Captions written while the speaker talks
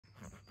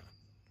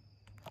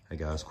Hey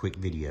guys, quick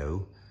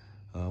video.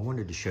 I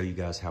wanted to show you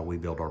guys how we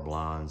build our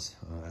blinds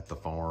at the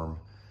farm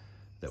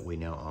that we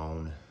now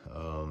own.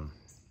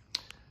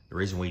 The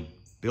reason we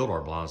build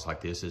our blinds like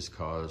this is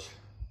because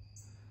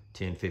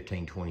 10,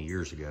 15, 20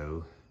 years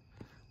ago,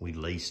 we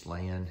leased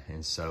land.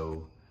 And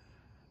so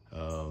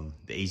the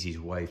easiest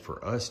way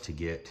for us to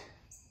get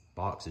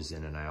boxes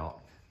in and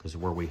out, because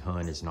where we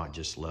hunt is not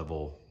just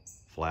level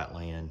flat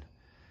land,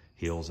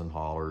 hills and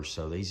hollers.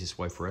 So the easiest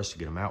way for us to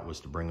get them out was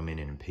to bring them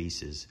in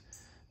pieces,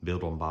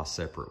 build them by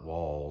separate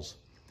walls.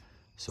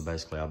 So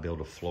basically I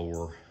build a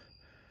floor,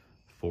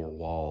 4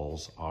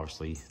 walls,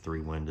 obviously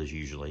 3 windows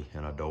usually,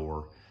 and a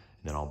door.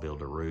 Then I'll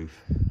build a roof.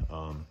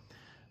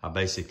 I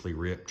basically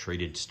rip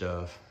treated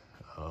stuff.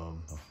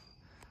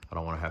 I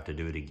don't want to have to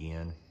do it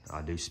again.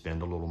 I do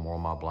spend a little more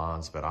on my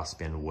blinds, but I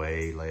spend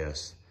way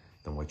less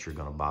than what you're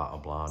gonna buy a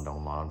blind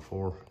online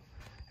for.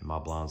 And my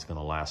blind's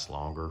gonna last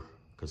longer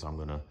because I'm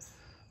gonna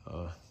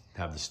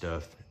have the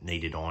stuff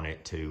needed on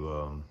it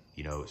to,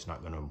 you know, it's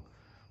not gonna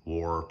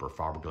warp or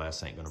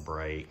fiberglass ain't gonna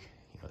break.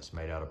 You know, it's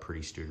made out of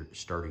pretty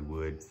sturdy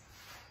wood.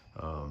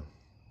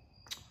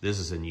 This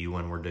is a new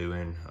one we're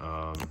doing.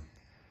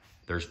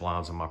 There's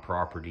blinds on my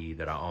property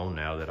that I own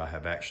now that I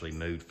have actually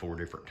moved 4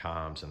 different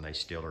times and they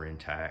still are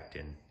intact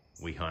and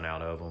we hunt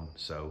out of them.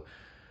 So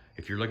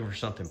if you're looking for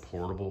something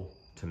portable,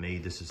 to me,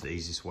 this is the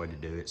easiest way to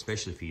do it,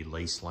 especially if you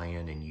lease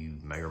land and you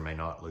may or may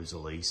not lose a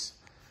lease.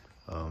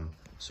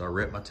 So I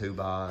rip my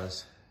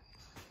 2x.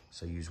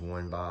 So I use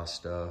 1x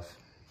stuff.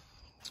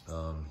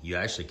 You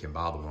actually can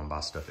buy the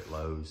 1x stuff at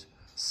Lowe's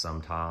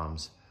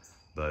sometimes,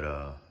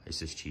 but it's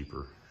just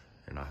cheaper.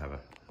 And I have a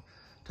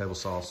table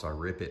saw, so I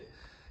rip it.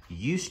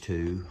 Used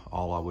to,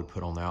 all I would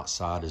put on the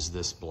outside is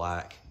this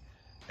black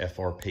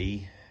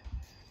FRP.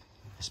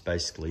 It's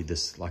basically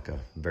this like a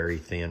very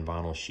thin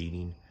vinyl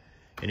sheeting,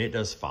 and it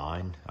does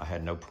fine. I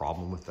had no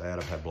problem with that.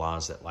 I've had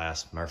blinds that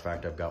last. Matter of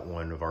fact, I've got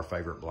one of our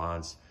favorite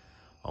blinds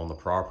on the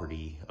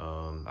property.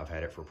 I've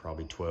had it for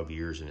probably 12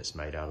 years and it's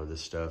made out of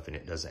this stuff and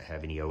it doesn't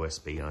have any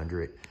OSB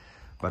under it.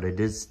 But I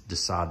did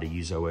decide to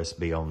use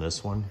OSB on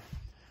this one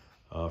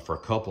for a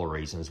couple of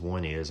reasons.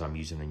 One is I'm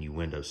using a new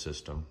window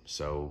system,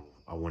 so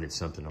I wanted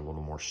something a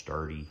little more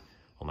sturdy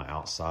on the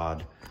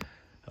outside.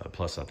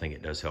 Plus I think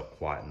it does help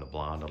quieten the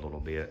blind a little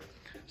bit.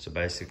 So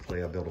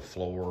basically I build a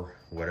floor,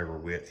 whatever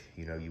width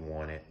you know you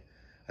want it.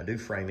 I do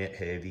frame it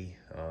heavy,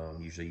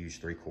 usually use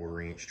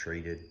 3/4 inch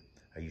treated.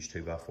 I use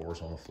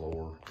 2x4s on the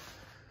floor.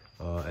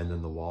 And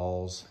then the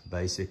walls,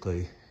 basically,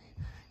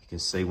 you can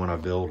see when I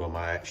build them,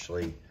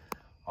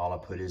 all I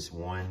put is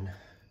 1,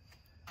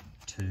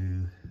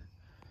 2,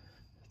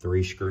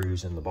 3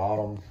 screws in the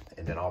bottom.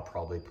 And then I'll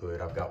probably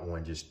put, I've got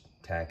one just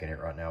tacking it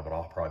right now, but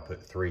I'll probably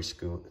put 3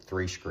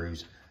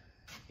 screws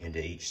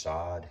into each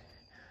side.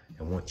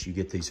 And once you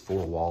get these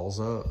 4 walls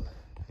up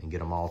and get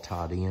them all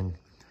tied in,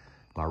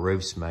 my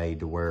roof's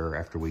made to where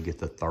after we get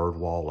the 3rd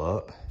wall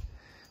up,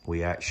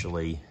 we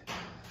actually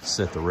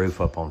set the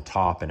roof up on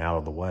top and out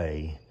of the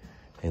way.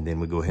 And then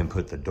we go ahead and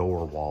put the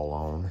door wall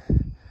on.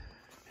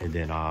 And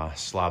then I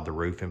slide the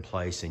roof in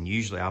place. And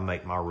usually I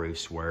make my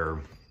roofs where,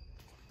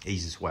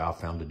 easiest way I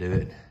found to do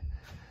it,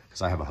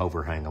 because I have a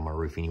overhang on my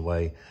roof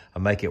anyway. I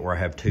make it where I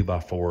have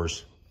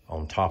 2x4s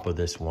on top of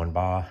this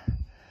 1x,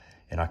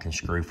 and I can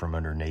screw from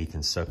underneath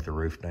and suck the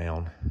roof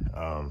down.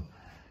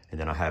 And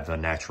then I have a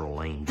natural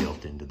lean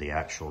built into the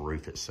actual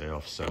roof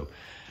itself. So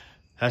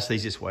that's the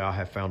easiest way I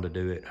have found to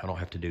do it. I don't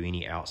have to do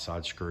any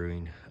outside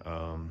screwing.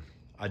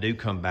 I do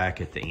come back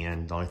at the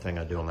end. The only thing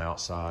I do on the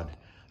outside,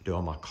 I do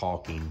all my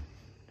caulking,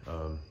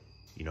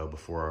 you know,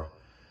 before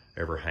I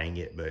ever hang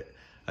it. But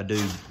I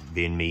do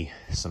bend me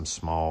some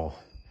small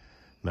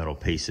metal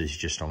pieces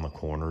just on the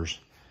corners,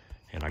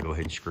 and I go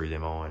ahead and screw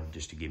them on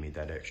just to give me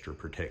that extra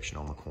protection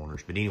on the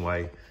corners. But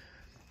anyway,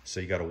 so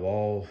you got a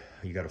wall,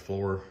 you got a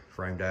floor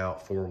framed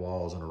out, 4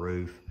 walls and a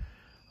roof.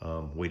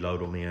 We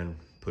load them in,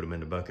 put them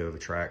in the bucket of a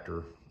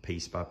tractor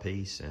piece by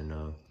piece,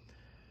 and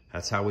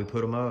that's how we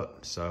put them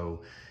up.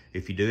 So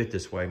if you do it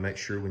this way, make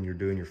sure when you're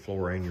doing your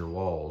floor and your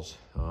walls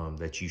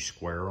that you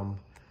square them,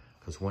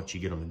 because once you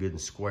get them good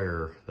and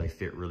square, they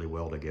fit really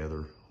well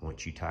together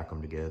once you tack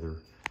them together.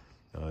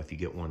 If you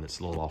get one that's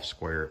a little off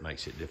square, it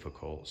makes it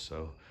difficult.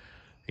 So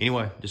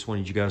anyway, just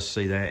wanted you guys to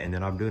see that. And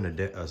then I'm doing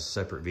a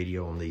separate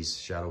video on these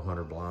Shadow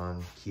Hunter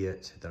blind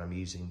kit that I'm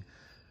using.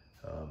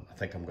 I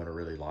think I'm gonna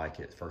really like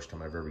it. First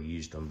time I've ever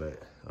used them,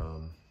 but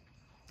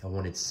I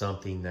wanted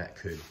something that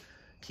could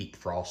keep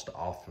frost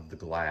off of the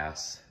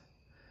glass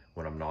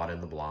when I'm not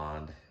in the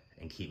blind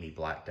and keep me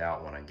blacked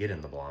out when I get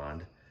in the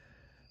blind.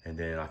 And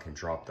then I can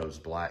drop those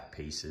black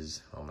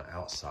pieces on the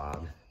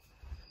outside.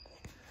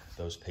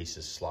 Those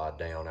pieces slide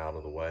down out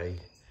of the way.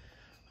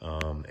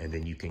 And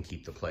then you can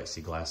keep the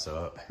plexiglass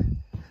up.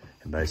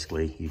 And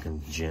basically you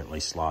can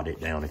gently slide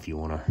it down if you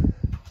wanna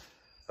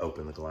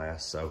open the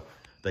glass. So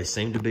they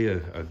seem to be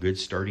a good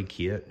sturdy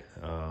kit.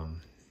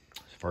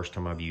 First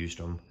time I've used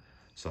them,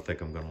 so I think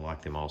I'm gonna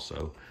like them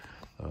also.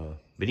 But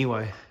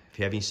anyway, if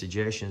you have any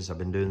suggestions, I've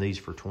been doing these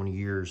for 20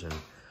 years and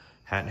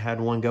hadn't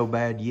had one go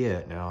bad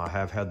yet. Now I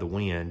have had the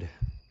wind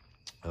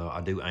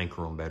I do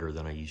anchor them better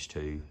than I used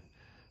to.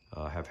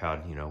 Have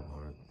had, you know,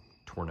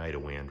 tornado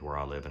wind where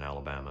I live in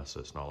Alabama, so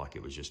it's not like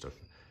it was just a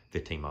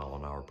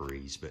 15-mile-an-hour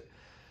breeze. But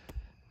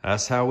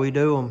that's how we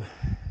do them.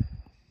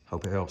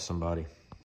 Hope it helps somebody.